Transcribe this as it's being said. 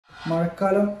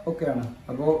മഴക്കാലം ഒക്കെയാണ്.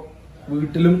 അപ്പോൾ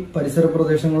വീട്ടിലും പരിസര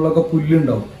പ്രദേശങ്ങളിലൊക്കെ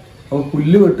പുല്ലുണ്ടാവും. അപ്പോൾ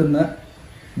പുല്ല് വെട്ടുന്ന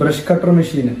ബ്രഷ് കട്ടർ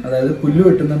മെഷീൻ, അതായത് പുല്ല്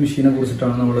വെട്ടുന്ന മെഷീനെ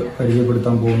കുറിച്ചിട്ടാണ് നമ്മൾ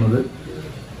പരിചയപ്പെടുത്താൻ പോകുന്നത്.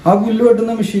 ആ പുല്ല്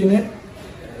വെട്ടുന്ന മെഷീന്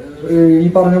ഈ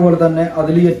പറഞ്ഞ പോലെ തന്നെ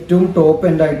അതിൽ ഏറ്റവും ടോപ്പ്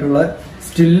എൻഡ് ആയിട്ടുള്ള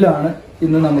സ്റ്റില്ലാണ്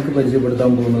ഇന്ന് നമുക്ക് പരിചയപ്പെടുത്താൻ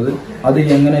പോകുന്നത്. അത്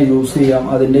എങ്ങനെ യൂസ് ചെയ്യാം,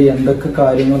 അതിന്റെ എന്തൊക്കെ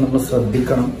കാര്യങ്ങൾ നമ്മൾ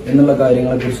ശ്രദ്ധിക്കണം എന്നുള്ള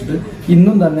കാര്യങ്ങളെ കുറിച്ചിട്ട്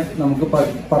ഇന്നും തന്നെ നമുക്ക്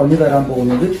പറഞ്ഞു തരാൻ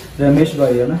പോകുന്നത് രമേശ്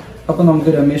ഭായിയാണ്. അപ്പൊ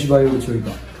നമുക്ക് രമേശ് ഭായിയോട്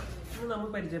ചോദിക്കാം. നമ്മൾ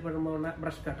പരിചയപ്പെടാൻ പോകുന്ന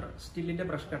ബ്രഷ് കട്ടർ സ്റ്റീലിന്റെ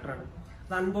ബ്രഷ് കട്ടറാണ്.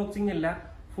 അത് അൺബോക്സിംഗ് അല്ല,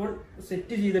 ഫുൾ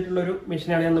സെറ്റ് ചെയ്തിട്ടുള്ള ഒരു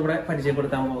മെഷീനാണ് ഞാൻ ഇവിടെ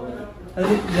പരിചയപ്പെടുത്താൻ പോകുന്നത്. അത്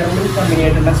ജർമ്മൻ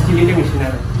കമ്പനിയായിട്ടുള്ള സ്റ്റീലിന്റെ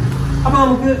മെഷീനാണ്. അപ്പൊ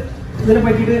നമുക്ക് ഇതിനെ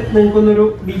പറ്റിയിട്ട് നിങ്ങൾക്കൊന്നൊരു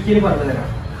ഡീറ്റെയിൽ പറഞ്ഞു തരാം.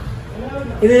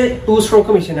 ഇത് 2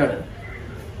 സ്ട്രോക്ക് മെഷീനാണ്,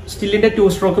 സ്റ്റീലിന്റെ 2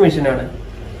 സ്ട്രോക്ക് മെഷീനാണ്.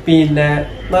 പിന്നെ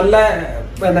നല്ല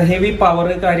ഹെവി പവർ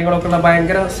കാര്യങ്ങളൊക്കെ ഉള്ള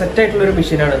ഭയങ്കര സെറ്റായിട്ടുള്ള ഒരു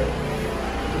മെഷീനാണ്.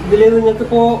 ഇതിൽ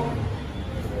നിങ്ങൾക്കിപ്പോ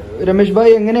രമേശ്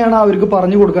ഭായ് എങ്ങനെയാണ് അവർക്ക്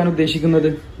പറഞ്ഞു കൊടുക്കാൻ ഉദ്ദേശിക്കുന്നത്?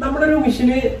 നമ്മുടെ ഒരു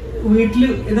മെഷീന് വീട്ടിൽ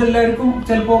ഇതെല്ലാവർക്കും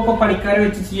ചിലപ്പോ ഇപ്പൊ പണിക്കാരെ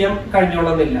വെച്ച് ചെയ്യാൻ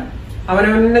കഴിഞ്ഞോളന്നില്ല.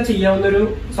 അവനവനെ ചെയ്യാവുന്ന ഒരു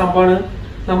സംഭവമാണ്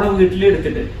നമ്മുടെ വീട്ടിൽ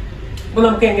എടുത്തിട്ട്. അപ്പൊ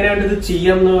നമുക്ക് എങ്ങനെയാണ് ഇത്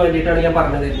ചെയ്യാമെന്ന് വേണ്ടിയിട്ടാണ് ഞാൻ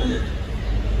പറഞ്ഞു തരുന്നത്.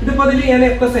 ഇതിപ്പോ അതിൽ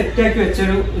ഞാനൊക്കെ സെറ്റ് ആക്കി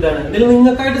വെച്ചൊരു ഇതാണ്. ഇതിൽ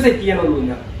നിങ്ങൾക്കായിട്ട് സെറ്റ്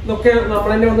ചെയ്യാനൊന്നുമില്ല, ഇതൊക്കെ നമ്മൾ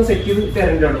തന്നെ ഒന്ന് സെറ്റ് ചെയ്ത്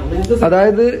തരേണ്ടതാണ്.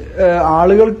 അതായത്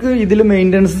ആളുകൾക്ക് ഇതിൽ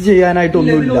മെയിൻ്റനൻസ്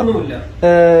ചെയ്യാനായിട്ടൊന്നുമില്ല.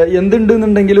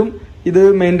 എന്തുണ്ടെന്നുണ്ടെങ്കിലും ഇത്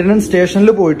മെയിൻ്റനൻസ് സ്റ്റേഷനിൽ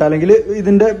പോയിട്ട് അല്ലെങ്കിൽ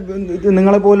ഇതിന്റെ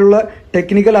നിങ്ങളെ പോലുള്ള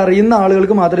ടെക്നിക്കൽ അറിയുന്ന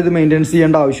ആളുകൾക്ക് മാത്രമേ ഇത് മെയിൻ്റനൻസ്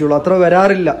ചെയ്യേണ്ട ആവശ്യമുള്ളൂ. അത്ര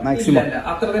വരാറില്ല, മാക്സിമം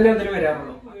അത്ര തന്നെ അതിൽ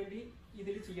വരാറുള്ളൂ. വേണ്ടി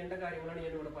ഇതിൽ ചെയ്യേണ്ട കാര്യങ്ങളാണ്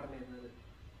ഞാൻ ഇവിടെ പറഞ്ഞു തരുന്നത്.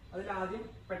 അതിൽ ആദ്യം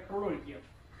പെട്രോൾ ഒഴിക്കുക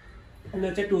എന്ന്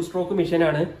വെച്ചാൽ 2 സ്ട്രോക്ക്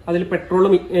മെഷീനാണ്. അതിൽ പെട്രോൾ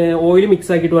ഓയിൽ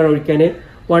മിക്സ് ആക്കിയിട്ട് വേണം ഒഴിക്കാൻ.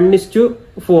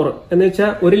 1:4 എന്ന്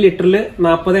വെച്ചാൽ 1 ലിറ്ററിൽ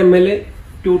 40 ml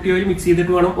ടൂട്ടി ഓയിൽ മിക്സ്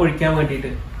ചെയ്തിട്ട് വേണം ഒഴിക്കാൻ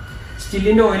വേണ്ടിയിട്ട്.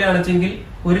 സ്റ്റീലിന്റെ ഓയിൽ ആണെച്ചെങ്കിൽ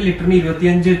 1 ലിറ്ററിന്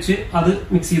 25 വെച്ച് അത്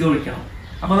മിക്സ് ചെയ്ത് ഒഴിക്കണം.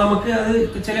 അപ്പൊ നമുക്ക് അത്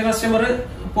ചില കസ്റ്റമർ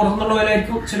പുറത്തുനിന്നുള്ള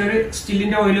ഓയിലായിരിക്കും, ചിലർ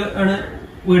സ്റ്റീലിന്റെ ഓയിൽ ആണ്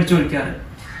മേടിച്ച് ഒഴിക്കാറ്.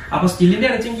 അപ്പൊ സ്റ്റീലിന്റെ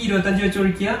ആണെച്ചെങ്കിൽ 25 വെച്ച്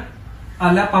ഒഴിക്കുക,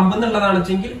 അല്ല പമ്പ്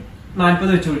എന്നുള്ളതാണെച്ചെങ്കിൽ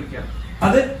 40 വെച്ച് ഒഴിക്കുക.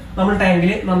 അത് നമ്മൾ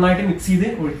ടാങ്കിൽ നന്നായിട്ട് മിക്സ് ചെയ്ത്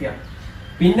ഒഴിക്കുക.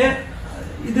 പിന്നെ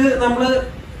ഇത് നമ്മള്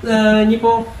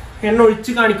ഇനിയിപ്പോ എണ്ണ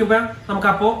ഒഴിച്ച് കാണിക്കുമ്പോ നമുക്ക്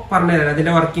അപ്പോ പറഞ്ഞു തരാം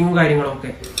അതിന്റെ വർക്കിങ്ങും കാര്യങ്ങളും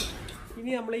ഒക്കെ.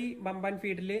 ഇനി നമ്മൾ ഈ ബമ്പ് ആൻഡ്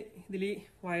ഫീഡില് ഇതിൽ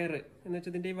വയറ് എന്ന്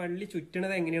വെച്ചാൽ ഇതിന്റെ വള്ളി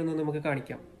ചുറ്റണത് എങ്ങനെയാണെന്ന് നമുക്ക്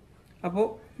കാണിക്കാം. അപ്പോൾ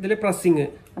ഇതിൽ പ്രസ്സിങ്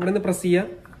ഇവിടെ നിന്ന് പ്രസ് ചെയ്യുക,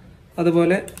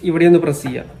 അതുപോലെ ഇവിടെ ഒന്ന് പ്രസ്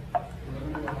ചെയ്യുക.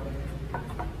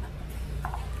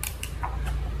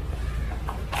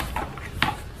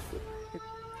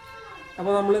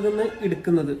 അപ്പോൾ നമ്മളിതൊന്ന്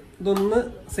എടുക്കുന്നത് ഇതൊന്ന്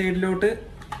സൈഡിലോട്ട്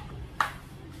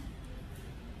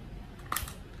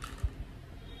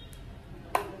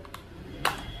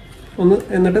ഒന്ന്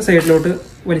എന്നിട്ട് സൈഡിലോട്ട്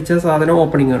വലിച്ച സാധനം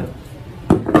ഓപ്പണിംഗ് ആണ്.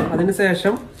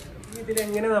 അതിനുശേഷം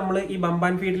ഇതിലെങ്ങനെ നമ്മൾ ഈ ബമ്പ്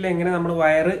ആൻഡ് ഫീഡിൽ എങ്ങനെ നമ്മൾ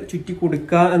വയറ് ചുറ്റി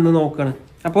കൊടുക്കുക എന്ന് നോക്കുകയാണ്.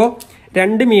 അപ്പോൾ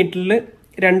 2 മീറ്ററിൽ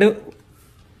 2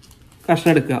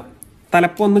 കഷ്ണം എടുക്കുക,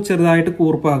 തലപ്പൊന്ന് ചെറുതായിട്ട്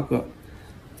കൂർപ്പാക്കുക.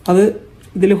 അത്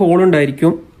ഇതിൽ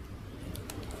ഹോളുണ്ടായിരിക്കും,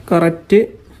 കറക്റ്റ്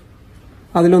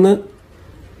അതിലൊന്ന്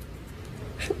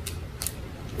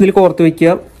ഇതിൽ കോർത്ത്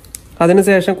വയ്ക്കുക.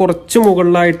 അതിനുശേഷം കുറച്ച്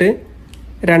മുകളിലായിട്ട്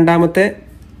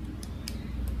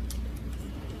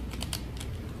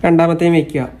രണ്ടാമത്തെയും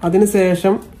വയ്ക്കുക.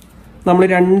 അതിനുശേഷം നമ്മൾ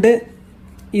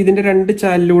ഇതിൻ്റെ 2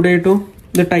 ചാലിലൂടെയായിട്ടും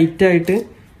ഇത് ടൈറ്റായിട്ട്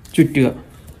ചുറ്റുക.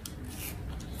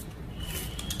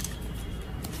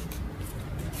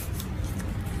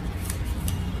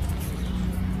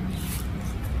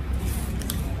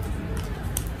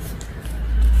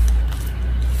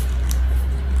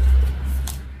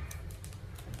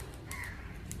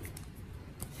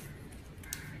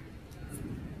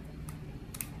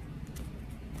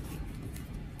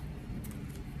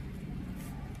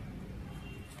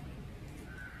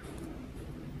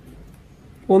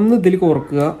 ഒന്ന് ഇതിൽ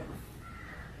കോർക്കുക.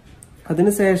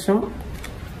 അതിനുശേഷം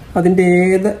അതിൻ്റെ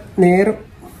നേരെ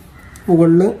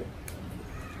മുകളിൽ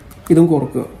ഇതും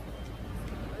കോർക്കുക.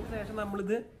 അതിനുശേഷം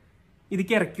നമ്മളിത്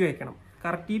ഇതിലേക്ക് ഇറക്കി വയ്ക്കണം.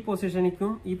 കറക്റ്റ് ഈ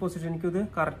പൊസിഷനിക്കും ഇത്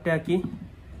കറക്റ്റാക്കി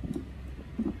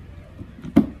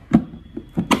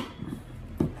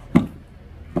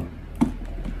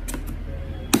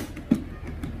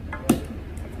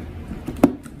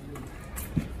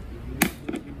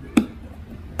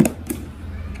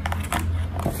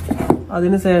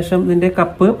അതിനുശേഷം ഇതിൻ്റെ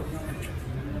കപ്പ്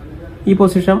ഈ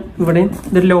പൊസിഷൻ ഇവിടെ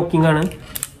ഇതൊരു ലോക്കിംഗ് ആണ്.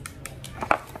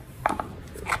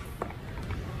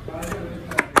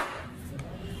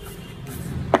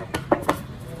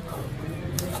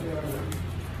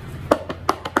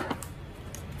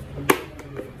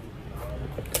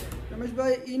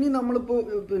 ഭായ്, ഇനി നമ്മളിപ്പോ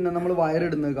നമ്മൾ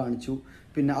വയറിടുന്നത് കാണിച്ചു,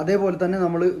 പിന്നെ അതേപോലെ തന്നെ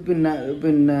നമ്മൾ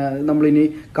നമ്മളിനി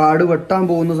കാട് വെട്ടാൻ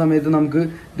പോകുന്ന സമയത്ത് നമുക്ക്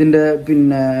ഇതിന്റെ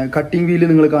കട്ടിംഗ് വീല്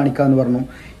നിങ്ങൾ കാണിക്കാന്ന് പറഞ്ഞു.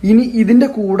 ഇനി ഇതിന്റെ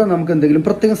കൂടെ നമുക്ക് എന്തെങ്കിലും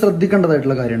പ്രത്യേകം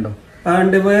ശ്രദ്ധിക്കേണ്ടതായിട്ടുള്ള കാര്യമുണ്ടോ?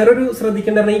 ആണ്ട് വേറൊരു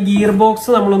ശ്രദ്ധിക്കേണ്ട ഈ ഗിയർ ബോക്സ്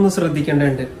നമ്മളൊന്ന്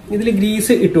ശ്രദ്ധിക്കേണ്ടതുണ്ട്. ഇതിൽ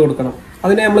ഗ്രീസ് ഇട്ട് കൊടുക്കണം.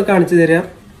 അതിനെ നമ്മൾ കാണിച്ചു തരാം.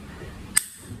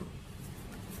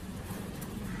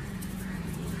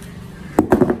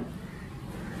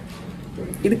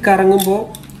 ഇത് കറങ്ങുമ്പോൾ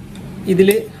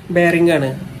ഇതില് ബെയറിംഗ് ആണ്.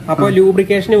 അപ്പോൾ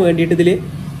ലൂബ്രിക്കേഷന് വേണ്ടിയിട്ട് ഇതില്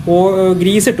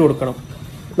ഗ്രീസ് ഇട്ട് കൊടുക്കണം.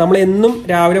 നമ്മൾ എന്നും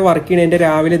രാവിലെ വർക്ക് ചെയ്യണതിന്റെ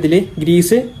രാവിലെ ഇതില്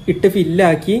ഗ്രീസ് ഇട്ട്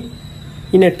ഫില്ലാക്കി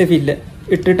ഈ നെറ്റ് ഫില്ല്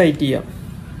ഇട്ട് ടൈറ്റ് ചെയ്യാം.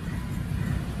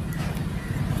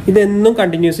 ഇതെന്നും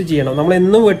കണ്ടിന്യൂസ് ചെയ്യണം. നമ്മൾ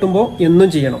എന്നും വെട്ടുമ്പോൾ എന്നും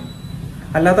ചെയ്യണം.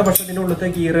 അല്ലാത്ത പക്ഷത്തിന്റെ ഉള്ളത്തെ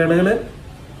ഗിയറുകൾ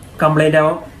കംപ്ലൈന്റ്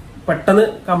ആവാം. പെട്ടെന്ന്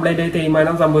കംപ്ലൈന്റ് ആയി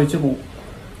തേയ്മാനം സംഭവിച്ചു പോകും.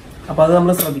 അപ്പൊ അത്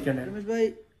നമ്മൾ ശ്രദ്ധിക്കേണ്ടത്. രമേഷ് ഭായ്,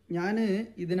 ഞാൻ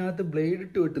ഇതിനകത്ത് ബ്ലേഡ്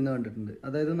ഇട്ട് വെട്ടുന്നത് കണ്ടിട്ടുണ്ട്.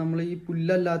 അതായത് നമ്മൾ ഈ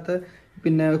പുല്ലല്ലാത്ത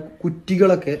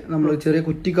കുറ്റികളൊക്കെ, നമ്മൾ ചെറിയ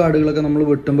കുറ്റിക്കാടുകളൊക്കെ നമ്മൾ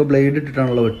വെട്ടുമ്പോൾ ബ്ലേഡ്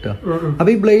ഇട്ടിട്ടാണല്ലോ വെട്ടുക. അപ്പൊ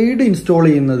ഈ ബ്ലേഡ് ഇൻസ്റ്റാൾ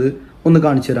ചെയ്യുന്നത് ഒന്ന്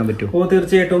കാണിച്ചു തരാൻ പറ്റുമോ? ഓ,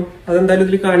 തീർച്ചയായിട്ടും. അതെന്തായാലും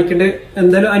ഇതിൽ കാണിക്കേണ്ടത്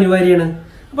എന്തായാലും അനിവാര്യമാണ്.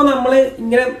 അപ്പൊ നമ്മള്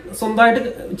ഇങ്ങനെ സ്വന്തമായിട്ട്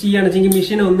ചെയ്യുകയാണെന്ന് വെച്ചെങ്കിൽ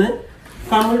മെഷീൻ ഒന്ന്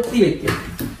കമഴ്ത്തി വെക്കും.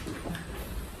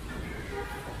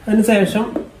 അതിനുശേഷം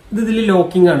ഇതിൽ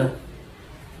ലോക്കിംഗ് ആണ്.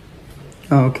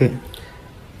 ഓക്കെ.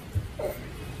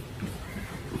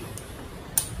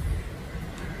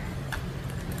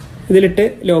 ഇതിലിട്ട്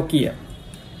ലോക്ക് ചെയ്യാം.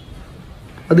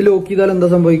 അത് ലോക്ക് ചെയ്താൽ എന്താ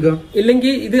സംഭവിക്കുക?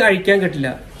 ഇല്ലെങ്കിൽ ഇത് അഴിക്കാൻ പറ്റില്ല.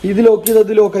 ഇത് ലോക്ക് ചെയ്താൽ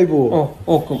ഇത് ലോക്കായി പോവോ?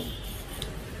 ഓക്കും.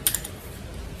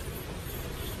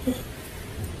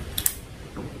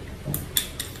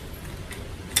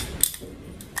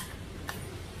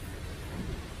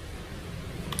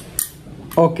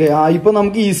 ഓക്കെ. ഇപ്പൊ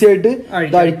നമുക്ക് ഈസി ആയിട്ട്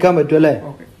അഴിക്കാൻ പറ്റും അല്ലേ?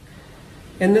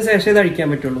 എന്ന ശേഷം ഇത് അഴിക്കാൻ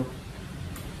പറ്റുള്ളൂ.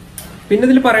 പിന്നെ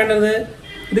ഇതിൽ പറയേണ്ടത്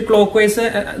ഇത് clock vice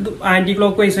anti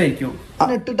clock vice ആയിരിക്കും.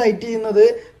 നെറ്റ് ടൈറ്റ് ചെയ്യുന്നത്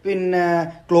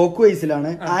ക്ലോക്ക്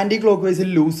വൈസിലാണ്, ആന്റി ക്ലോക്ക് വൈസിൽ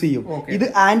ലൂസ് ചെയ്യും. ഇത്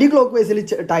ആന്റി ക്ലോക്ക് വൈസിൽ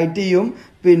ടൈറ്റ് ചെയ്യും,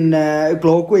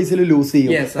 ക്ലോക്ക് വൈസിൽ ലൂസ്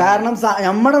ചെയ്യും. കാരണം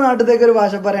നമ്മുടെ നാട്ടിലേക്ക് ഒരു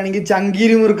ഭാഷ പറയുകയാണെങ്കിൽ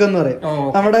ചങ്കീരി മുറുക്കം എന്ന് പറയും.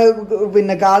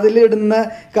 നമ്മുടെ കാതിലിടുന്ന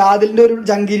കാതിലിന്റെ ഒരു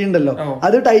ചങ്കീരി ഉണ്ടല്ലോ,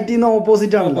 അത് ടൈറ്റ് ചെയ്യുന്ന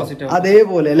ഓപ്പോസിറ്റ് ആണല്ലോ,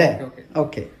 അതേപോലെ അല്ലേ?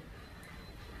 ഓക്കെ.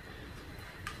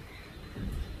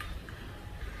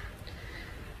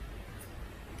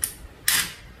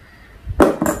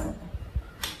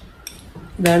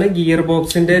 ഇതാണ് ഗിയർ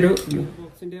ബോക്സിന്റെ ഒരു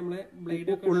നമ്മളെ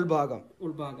ബ്ലേഡ് ഉൾഭാഗം.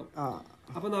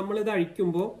 അപ്പൊ നമ്മൾ ഇത്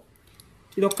അഴിക്കുമ്പോ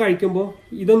ഇതൊക്കെ അഴിക്കുമ്പോ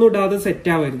ഇതൊന്നും ഇടാതെ സെറ്റ്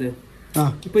ആവരുത്.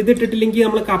 ഇപ്പൊ ഇത് ഇട്ടിട്ടില്ലെങ്കിൽ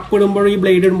നമ്മൾ കപ്പ് ഇടുമ്പോഴും ഈ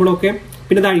ബ്ലേഡ് ഇടുമ്പോഴൊക്കെ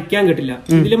പിന്നെ ഇത് അഴിക്കാൻ കിട്ടില്ല.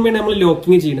 ഇതിലും വേണം നമ്മൾ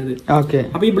ലോക്കിങ് ചെയ്യുന്നത്.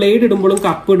 അപ്പൊ ഈ ബ്ലേഡ് ഇടുമ്പോഴും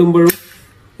കപ്പ് ഇടുമ്പോഴും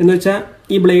എന്ന് വെച്ചാൽ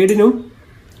ഈ ബ്ലേഡിനും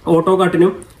ഓട്ടോ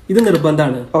കട്ടിനും ഇത്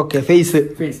നിർബന്ധമാണ്. ഫേസ്.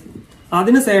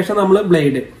 അതിനുശേഷം നമ്മൾ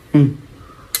ബ്ലേഡ്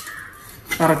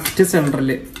കറക്റ്റ്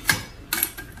സെന്ററില്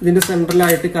ഇതിന്റെ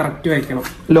സെന്ററിലായിട്ട് കറക്റ്റ് വെക്കണം.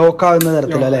 ലോക്ക് ആവുന്ന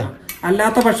തരത്തിലല്ലേ?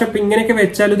 അല്ലാത്ത പക്ഷം ഇങ്ങനെയൊക്കെ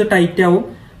വെച്ചാൽ ഇത് ടൈറ്റ് ആവും,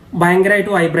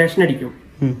 ഭയങ്കരമായിട്ട് വൈബ്രേഷൻ അടിക്കും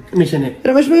മെഷീന്.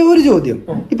 രമേഷ് ഭായി, ഒരു ചോദ്യം.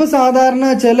 ഇപ്പൊ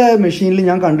സാധാരണ ചില മെഷീനിൽ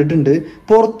ഞാൻ കണ്ടിട്ടുണ്ട്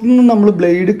പുറത്തുനിന്ന് നമ്മൾ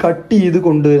ബ്ലേഡ് കട്ട് ചെയ്ത്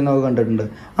കൊണ്ടുവരുന്നത് കണ്ടിട്ടുണ്ട്.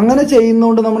 അങ്ങനെ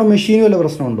ചെയ്യുന്നോണ്ട് നമ്മുടെ മെഷീന് വല്ല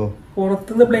പ്രശ്നമുണ്ടോ?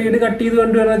 പുറത്തുനിന്ന് ബ്ലേഡ് കട്ട് ചെയ്ത്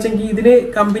കൊണ്ടുവരുന്ന വെച്ചെങ്കിൽ ഇതിന്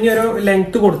കമ്പനി ഒരു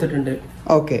ലെങ്ത് കൊടുത്തിട്ടുണ്ട്.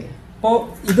 ഓക്കെ. അപ്പോ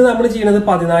ഇത് നമ്മൾ ചെയ്യുന്നത്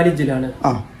 14 ഇഞ്ചിലാണ്.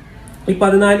 ഈ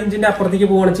 14 ഇഞ്ചിന്റെ അപ്പുറത്തേക്ക്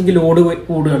പോകണമെങ്കിൽ ലോഡ്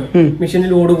കൂടുകയാണ്, മെഷീനിൽ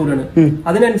ലോഡ് കൂടുകയാണ്.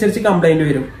 അതിനനുസരിച്ച് കംപ്ലൈന്റ്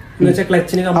വരും. എന്ന് വെച്ചാൽ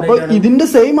ക്ലച്ചിന് കംപ്ലൈന്റ്. ഇതിന്റെ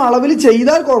സെയിം അളവിൽ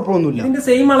ചെയ്താൽ കുഴപ്പമൊന്നുമില്ല. ഇതിന്റെ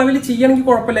സെയിം അളവിൽ ചെയ്യണമെങ്കിൽ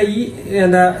കുഴപ്പമില്ല. ഈ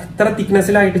ഇത്ര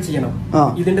തിക്നെസ്സിലായിട്ട് ചെയ്യണം.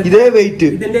 ഇതേ വെയിറ്റ്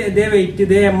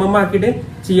ഇതേ ആക്കിയിട്ട്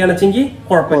ചെയ്യണമെങ്കിൽ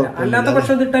കുഴപ്പമില്ല. അല്ലാത്ത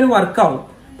പക്ഷം ഇതിട്ടാലും വർക്ക് ആവും.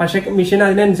 പക്ഷെ മെഷീൻ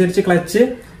അതിനനുസരിച്ച് ക്ലച്ച്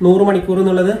 100 മണിക്കൂർ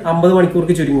എന്നുള്ളത് 50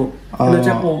 മണിക്കൂർക്ക് ചുരുങ്ങും. എന്ന്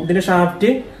വെച്ചാൽ ഇതിന്റെ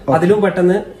ഷാഫ്റ്റ് അതിലും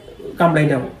പെട്ടെന്ന്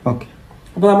കംപ്ലൈന്റ് ആവും.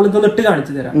 അപ്പൊ നമ്മൾ ഇതൊന്ന് ഇട്ട്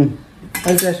കാണിച്ചു തരാം.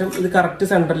 അതിനുശേഷം ഇത് കറക്റ്റ്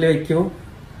സെന്ററിൽ വെക്കൂ.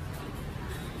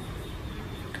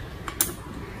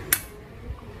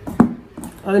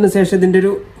 അതിനുശേഷം ഇതിന്റെ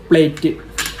ഒരു പ്ലേറ്റ്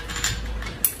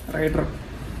റൈഡർ,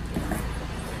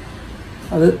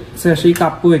 അത് ശേഷം ഈ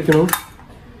കപ്പ് വെക്കണം.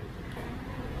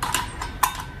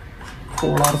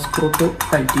 കോളർ സ്ക്രൂ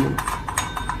ടൈറ്റ് ചെയ്യണം.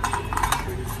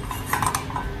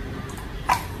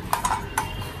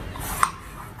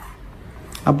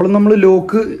 അപ്പോൾ നമ്മൾ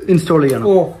ലോക്ക് ഇൻസ്റ്റാൾ ചെയ്യണം.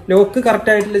 ലോക്ക്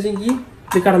കറക്റ്റ് ആയിട്ടില്ലെങ്കിൽ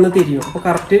ഇത് കടന്ന് തിരിയും. അപ്പൊ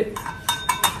കറക്റ്റ്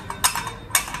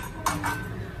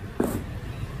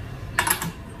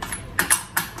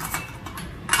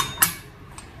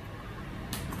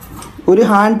ഒരു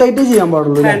ഹാൻഡ് ടൈറ്റ് ചെയ്യാൻ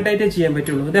പാടുള്ളൂ. ഹാൻഡ് ടൈറ്റ് ചെയ്യാൻ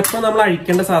പറ്റുള്ളൂ. ഇതെപ്പോ നമ്മൾ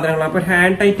അഴിക്കേണ്ട സാധനങ്ങളാണ്. അപ്പൊ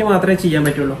ഹാൻഡ് ടൈറ്റ് മാത്രമേ ചെയ്യാൻ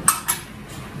പറ്റുള്ളൂ.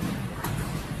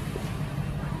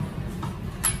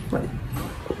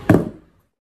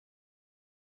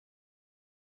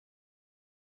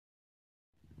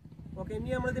 ഓക്കെ, ഇനി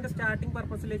നമ്മൾ ഇതിന്റെ സ്റ്റാർട്ടിംഗ്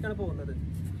പർപ്പസിലേക്കാണ് പോകുന്നത്.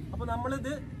 അപ്പൊ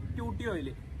നമ്മളിത് ട്യൂട്ടി ഓയിൽ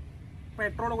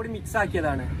പെട്രോൾ കൂടി മിക്സ്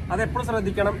ആക്കിയതാണ്. അത് എപ്പോഴും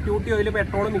ശ്രദ്ധിക്കണം. ട്യൂട്ടി ഓയിൽ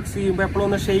പെട്രോൾ മിക്സ് ചെയ്യുമ്പോൾ എപ്പോഴും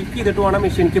ഒന്ന് ഷെയ്ക്ക് ചെയ്തിട്ട് വേണം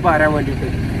മെഷീനിക്ക് പാരാൻ വേണ്ടിയിട്ട്.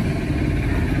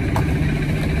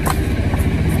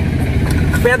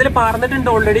 ഇപ്പൊ അതിൽ പാർന്നിട്ടുണ്ട്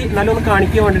ഓൾറെഡി, എന്നാലും ഒന്ന്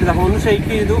കാണിക്കാൻ വേണ്ടിയിട്ട് അപ്പോൾ ഒന്ന്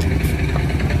ഷെയ്ക്ക് ചെയ്തു.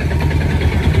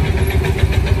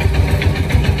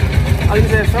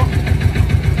 അതിനുശേഷം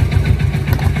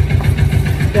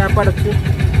ടാപ്പ് അടച്ചു.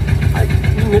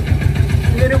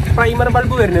 ഇതിലൊരു പ്രൈമർ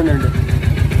ബൾബ് വരുന്നുണ്ട്,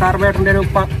 കാർബറേറ്ററിന്റെ ഒരു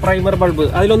പ്രൈമർ ബൾബ്,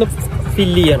 അതിലൊന്ന്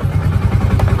ഫില്ല് ചെയ്യണം.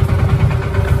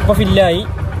 അപ്പോൾ ഫില്ലായി.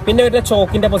 പിന്നെ വരുന്ന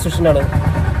ചോക്കിന്റെ പൊസിഷനാണ്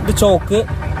ഇത്. ചോക്ക്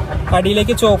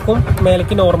അടിയിലേക്ക് ചോക്കും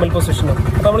മേലേക്ക് നോർമൽ പൊസിഷനും.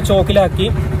 അപ്പോൾ നമ്മൾ ചോക്കിലാക്കി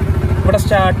ഇവിടെ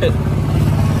സ്റ്റാർട്ട്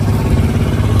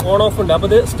ഓൺ ഓഫ് ഉണ്ട്. അപ്പോൾ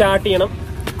ഇത് സ്റ്റാർട്ട് ചെയ്യണം.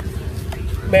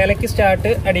 മേലേക്ക്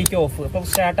സ്റ്റാർട്ട്, അടിയിലേക്ക് ഓഫ്. അപ്പം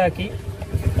സ്റ്റാർട്ടാക്കി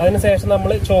അതിനുശേഷം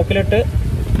നമ്മൾ ചോക്കിലിട്ട്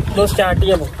ഇത് സ്റ്റാർട്ട്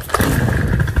ചെയ്യാൻ പോകും.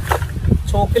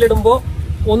 ചോക്കിലിടുമ്പോൾ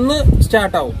ഒന്ന്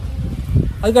സ്റ്റാർട്ടാവും.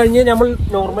 അത് കഴിഞ്ഞ് നമ്മൾ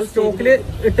നോർമൽ ചോക്കിൽ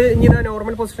ഇട്ട് ഇനി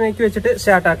നോർമൽ പൊസിഷനിലേക്ക് വെച്ചിട്ട്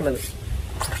സ്റ്റാർട്ട് ആക്കുന്നത്.